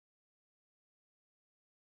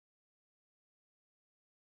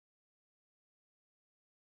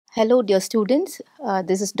Hello, dear students.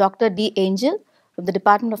 This is Dr.D.Angel from the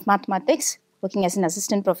Department of Mathematics, working as an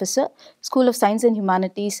assistant professor, School of Science and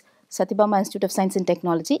Humanities, Sathyabama Institute of Science and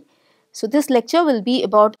Technology. So, this lecture will be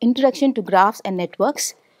about Introduction to Graphs and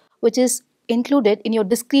Networks, which is included in your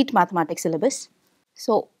discrete mathematics syllabus.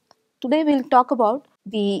 So, today we'll talk about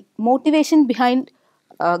the motivation behind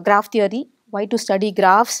graph theory, why to study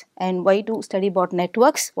graphs and why to study about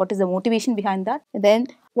networks, what is the motivation behind that, and then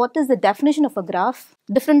what is the definition of a graph,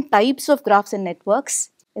 different types of graphs and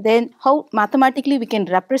networks, and then how mathematically we can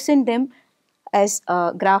represent them as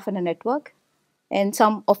a graph and a network, and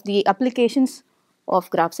some of the applications of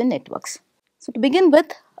graphs and networks. So to begin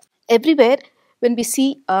with, everywhere when we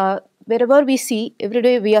see, wherever we see, every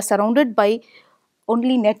day we are surrounded by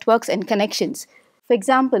only networks and connections. For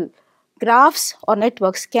example, graphs or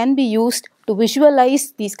networks can be used to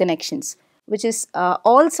visualize these connections, which is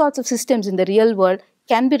all sorts of systems in the real world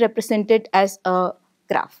can be represented as a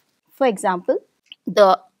graph. For example,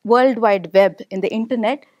 the World Wide Web in the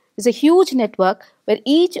internet is a huge network where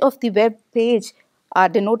each of the web page are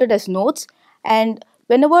denoted as nodes, and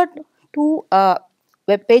whenever two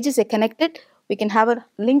web pages are connected, we can have a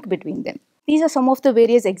link between them. These are some of the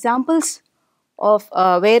various examples of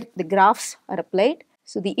where the graphs are applied.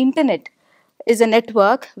 So the internet is a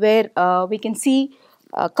network where we can see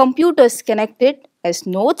computers connected as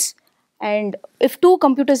nodes, and if two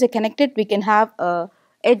computers are connected, we can have a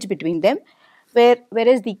edge between them,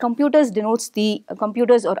 whereas the computers denotes the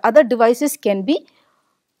computers or other devices can be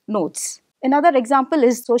nodes. Another example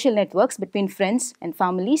is social networks between friends and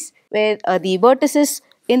families, where the vertices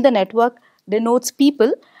in the network denotes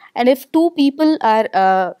people, and if two people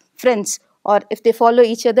are friends or if they follow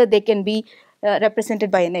each other, they can be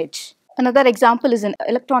represented by an edge. Another example is in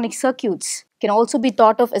electronic circuits, can also be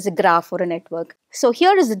thought of as a graph or a network. So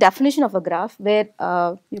here is the definition of a graph, where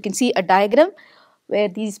you can see a diagram where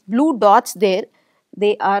these blue dots there,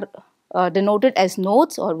 they are denoted as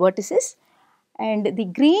nodes or vertices, and the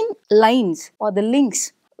green lines or the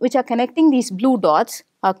links which are connecting these blue dots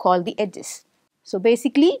are called the edges. So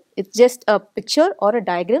basically, it's just a picture or a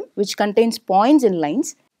diagram which contains points and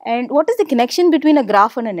lines. And what is the connection between a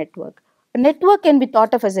graph and a network? A network can be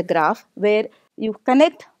thought of as a graph where you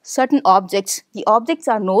connect certain objects. The objects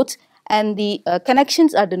are nodes and the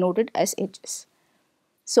connections are denoted as edges.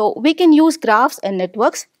 So we can use graphs and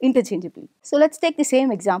networks interchangeably. So let's take the same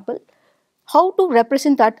example. How to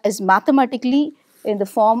represent that as mathematically in the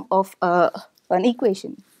form of an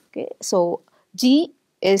equation. Okay, so G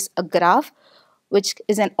is a graph which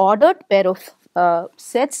is an ordered pair of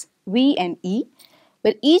sets V and E,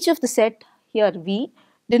 where each of the set here V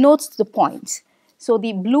denotes the points. So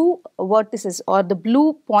the blue vertices or the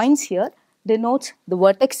blue points here denotes the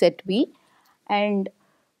vertex set V, and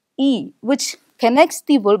E, which connects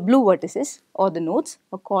the blue vertices or the nodes,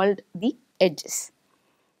 are called the edges.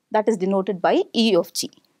 That is denoted by E of G.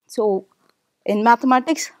 So in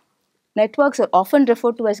mathematics, networks are often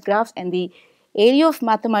referred to as graphs, and the area of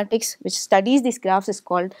mathematics which studies these graphs is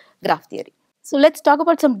called graph theory. So let's talk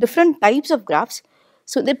about some different types of graphs.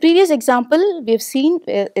 So in the previous example, we have seen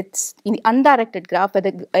it's in the undirected graph where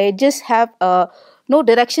the edges have no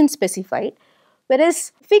direction specified.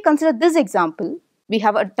 Whereas if we consider this example, we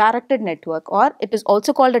have a directed network, or it is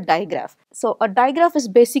also called a digraph. So a digraph is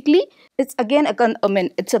basically, it's again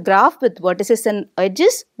it's a graph with vertices and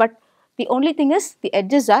edges, but the only thing is the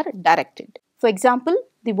edges are directed. For example,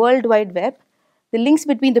 the World Wide Web, the links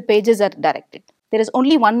between the pages are directed. There is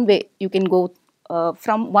only one way you can go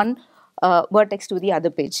from one vertex to the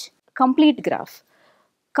other page. Complete graph.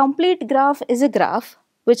 Complete graph is a graph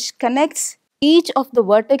which connects each of the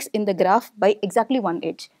vertex in the graph by exactly one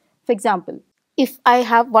edge. For example, if I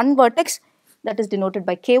have one vertex that is denoted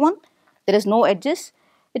by K1, there is no edges,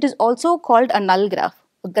 it is also called a null graph.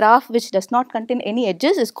 A graph which does not contain any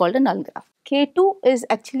edges is called a null graph. K2 is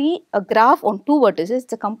actually a graph on two vertices,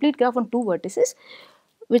 it's a complete graph on two vertices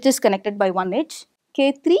which is connected by one edge.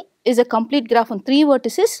 K3 is a complete graph on three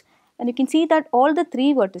vertices, and you can see that all the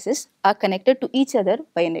three vertices are connected to each other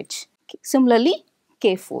by an edge. Similarly,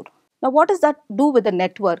 K4. Now what does that do with the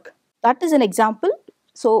network? That is an example.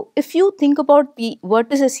 So if you think about the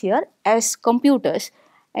vertices here as computers,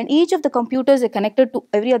 and each of the computers are connected to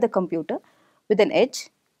every other computer with an edge,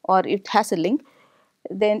 or it has a link,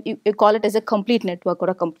 then you call it as a complete network or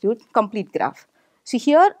a complete graph. So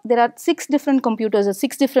here there are 6 different computers or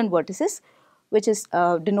 6 different vertices, which is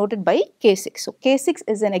denoted by K6. So K6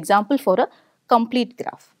 is an example for a complete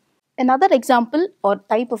graph. Another example or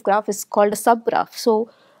type of graph is called a subgraph. So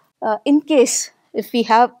in case if we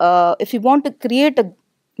want to create a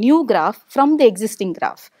new graph from the existing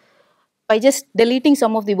graph, by just deleting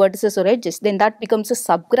some of the vertices or edges, then that becomes a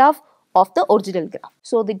subgraph of the original graph.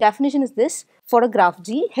 So the definition is this: for a graph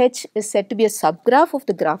G, H is said to be a subgraph of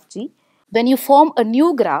the graph G. When you form a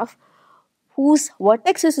new graph whose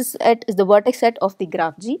vertex is the vertex set of the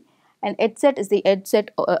graph G, and edge set is the edge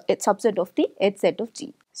set, subset of the edge set of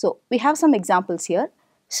G. So we have some examples here.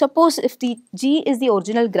 Suppose if the G is the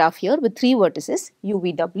original graph here with 3 vertices U,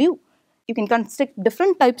 V, W, you can construct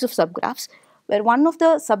different types of subgraphs, where one of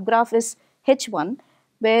the subgraph is H1,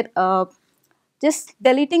 where just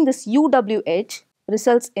deleting this UW edge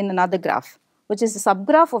results in another graph, which is the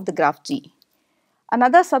subgraph of the graph G.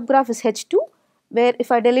 Another subgraph is H2, where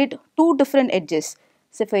if I delete 2 different edges,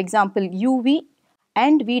 say for example UV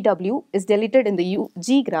and VW is deleted in the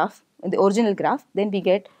G graph, in the original graph, then we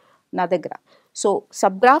get another graph. So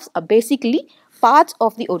subgraphs are basically parts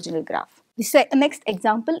of the original graph. The next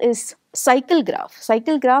example is cycle graph.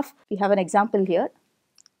 Cycle graph, we have an example here.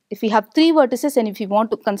 If we have 3 vertices and if you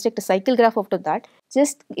want to construct a cycle graph after that,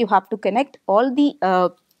 just you have to connect all the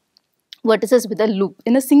vertices with a loop,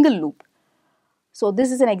 in a single loop. So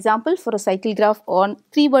this is an example for a cycle graph on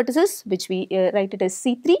 3 vertices, which we write it as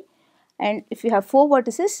C3. And if you have 4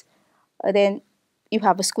 vertices, then you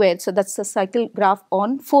have a square. So that's a cycle graph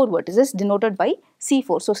on 4 vertices denoted by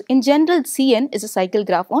C4. So in general, Cn is a cycle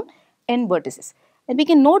graph on n vertices. And we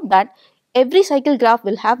can note that every cycle graph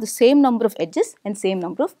will have the same number of edges and same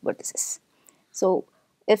number of vertices. So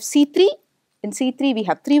if C3, in C3 we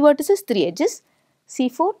have 3 vertices, 3 edges,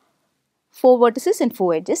 C4, 4 vertices and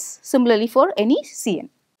 4 edges, similarly for any Cn.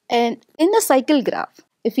 And in the cycle graph,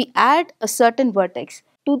 if we add a certain vertex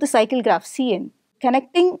to the cycle graph Cn,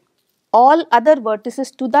 connecting all other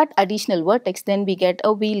vertices to that additional vertex, then we get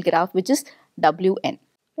a wheel graph which is Wn.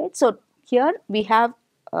 Right? So here we have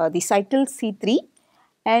the cycle C3,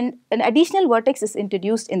 and an additional vertex is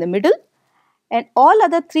introduced in the middle, and all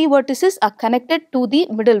other 3 vertices are connected to the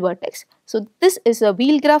middle vertex. So this is a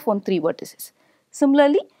wheel graph on 3 vertices.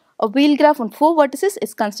 Similarly, a wheel graph on 4 vertices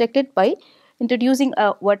is constructed by introducing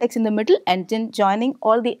a vertex in the middle and then joining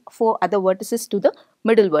all the 4 other vertices to the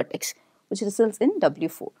middle vertex, which results in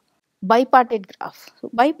W4. Bipartite graph. So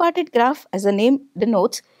bipartite graph, as the name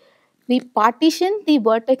denotes, we partition the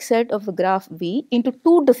vertex set of a graph V into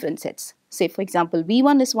 2 different sets. Say for example,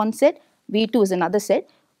 V1 is one set, V2 is another set.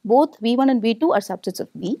 Both V1 and V2 are subsets of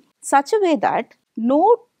V, such a way that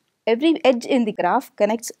every edge in the graph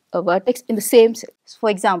connects a vertex in the same set. For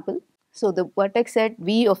example, so the vertex set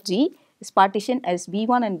V of G is partitioned as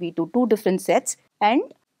V1 and V2, 2 different sets, and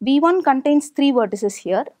V1 contains 3 vertices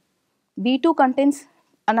here, V2 contains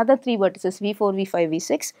another 3 vertices, V4, V5,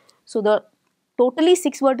 V6. So the totally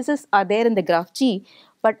 6 vertices are there in the graph G,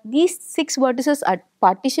 but these 6 vertices are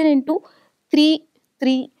partitioned into 3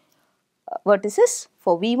 vertices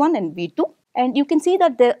for V1 and V2, and you can see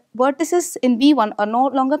that the vertices in V1 are no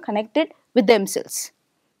longer connected with themselves.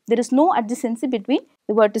 There is no adjacency between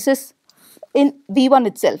the vertices in V1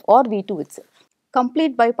 itself or V2 itself.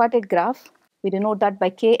 Complete bipartite graph, we denote that by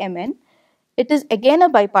KMN. It is again a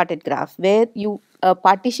bipartite graph where you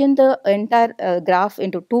partition the entire graph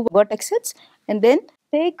into 2 vertex sets and then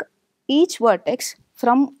take each vertex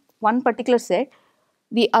from one particular set.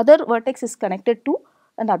 The other vertex is connected to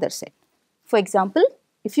another set. For example,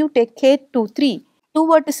 if you take K23, 2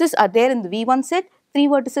 vertices are there in the V1 set, 3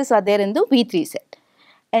 vertices are there in the V3 set.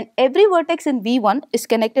 And every vertex in V1 is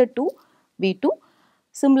connected to V2.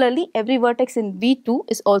 Similarly, every vertex in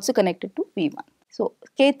V2 is also connected to V1. So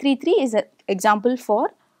K33 is an example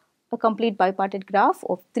for a complete bipartite graph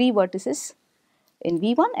of 3 vertices in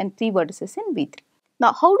V1 and 3 vertices in V3.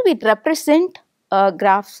 Now, how do we represent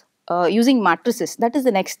graphs using matrices? That is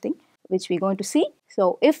the next thing which we are going to see.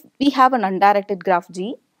 So if we have an undirected graph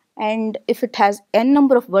G, and if it has n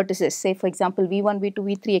number of vertices, say for example V1, V2,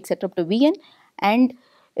 V3 etc. up to Vn, and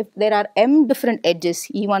if there are m different edges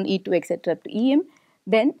E1, E2 etc. up to Em,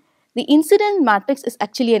 then the incident matrix is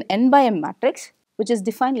actually an n by m matrix, which is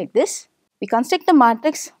defined like this. We construct the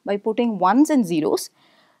matrix by putting 1s and 0s.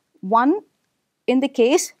 1 in the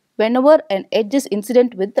case whenever an edge is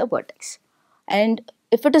incident with the vertex, and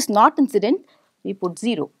if it is not incident, we put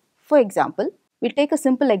 0. For example, we'll take a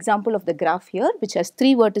simple example of the graph here, which has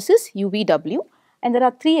 3 vertices U, V, W, and there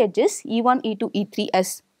are 3 edges E1, E2, E3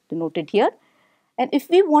 as denoted here. And if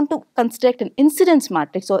we want to construct an incidence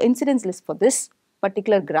matrix or incidence list for this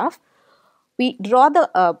particular graph, we draw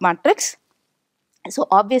the matrix. So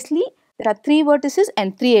obviously there are 3 vertices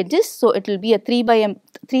and 3 edges, so it will be a 3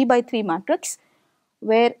 by 3 matrix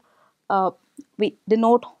where we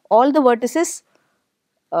denote all the vertices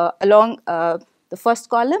along the first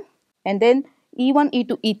column, and then E1,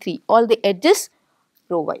 E2, E3, all the edges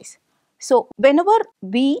row wise. So whenever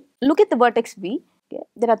we look at the vertex V, okay,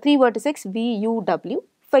 there are three vertices V, U, W.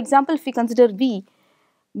 For example, if we consider V,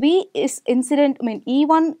 V is incident,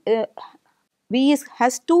 E1,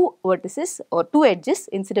 has two vertices or two edges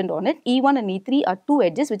incident on it. E1 and E3 are two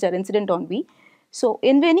edges which are incident on V. So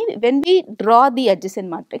when we draw the adjacent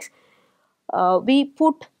matrix, we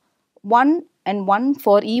put 1 and 1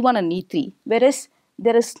 for E1 and E3, whereas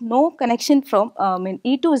there is no connection from,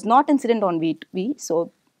 E2 is not incident on V,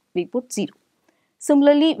 so we put 0.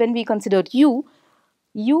 Similarly, when we consider U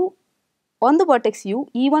on the vertex U,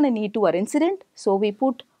 E1 and E2 are incident, so we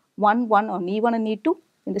put 1, 1 on E1 and E2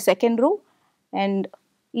 in the second row, and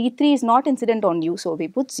E3 is not incident on U, so we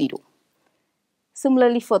put 0.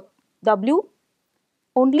 Similarly, for W,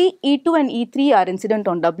 only E2 and E3 are incident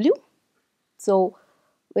on W. So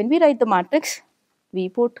when we write the matrix, we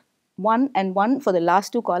put 1 and 1 for the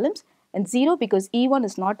last two columns and 0 because E1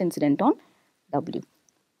 is not incident on W.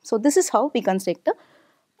 So this is how we construct the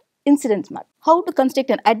incidence matrix. How to construct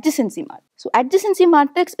an adjacency matrix? So adjacency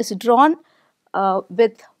matrix is drawn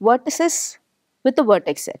with vertices with a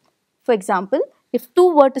vertex set. For example, if two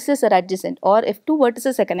vertices are adjacent or if two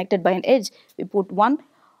vertices are connected by an edge, we put 1,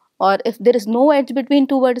 or if there is no edge between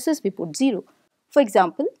two vertices, we put 0. For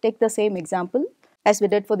example, take the same example as we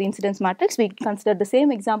did for the incidence matrix. We consider the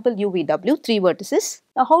same example UVW, 3 vertices.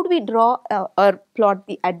 Now how do we draw or plot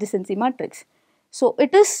the adjacency matrix? So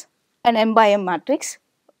it is an M by M matrix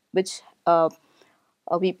which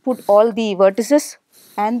we put all the vertices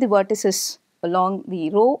and the vertices along the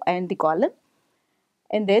row and the column,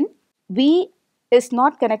 and then V is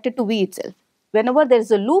not connected to V itself. Whenever there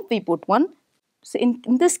is a loop, we put 1. So in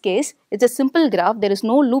this case, it's a simple graph. There is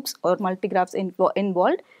no loops or multigraphs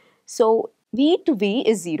involved. So V to V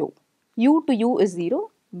is 0, U to U is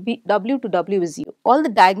 0, W to W is 0. All the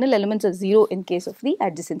diagonal elements are 0 in case of the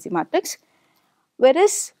adjacency matrix.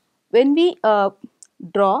 Whereas when we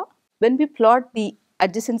plot the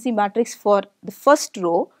adjacency matrix for the first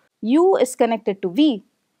row, U is connected to V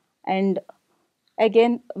and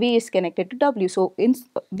again V is connected to W. So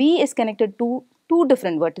V is connected to two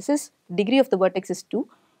different vertices. Degree of the vertex is 2,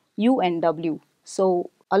 U and W.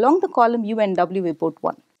 So along the column U and W we put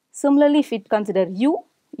 1. Similarly, if we consider U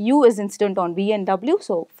is incident on V and W.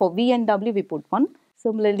 So for V and W we put 1.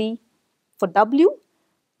 Similarly, for W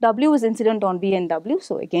is incident on V and W.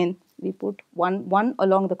 So again we put 1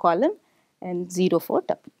 along the column and 0 for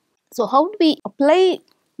W. So how do we apply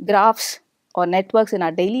graphs or networks in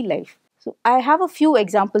our daily life? So I have a few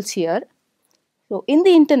examples here. So in the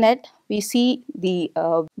internet, we see the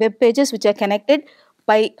web pages which are connected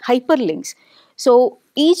by hyperlinks. So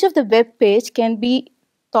each of the web page can be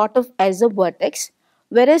thought of as a vertex,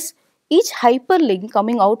 whereas each hyperlink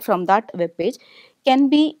coming out from that web page can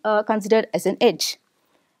be considered as an edge.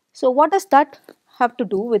 So what does that have to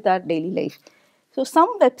do with our daily life? So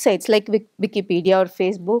some websites like Wikipedia or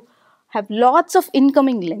Facebook have lots of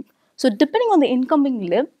incoming links. So depending on the incoming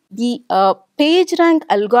link, the page rank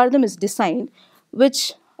algorithm is designed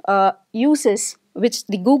which the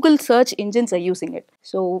Google search engines are using it.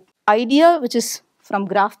 So idea which is from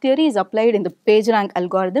graph theory is applied in the page rank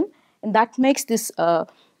algorithm, and that makes this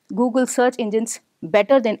Google search engines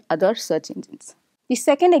better than other search engines. The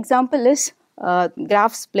second example is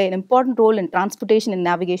graphs play an important role in transportation and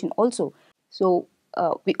navigation also. So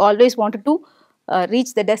we always wanted to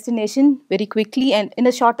reach the destination very quickly and in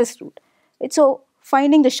the shortest route. So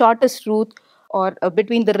finding the shortest route or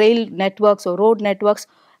between the rail networks or road networks,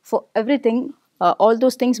 for everything, all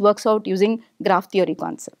those things works out using graph theory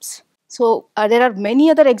concepts. So there are many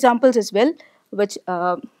other examples as well, which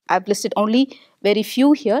I've listed only very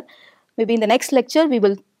few here. Maybe in the next lecture we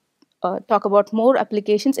will talk about more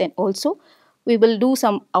applications, and also we will do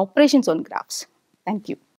some operations on graphs. Thank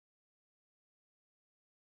you.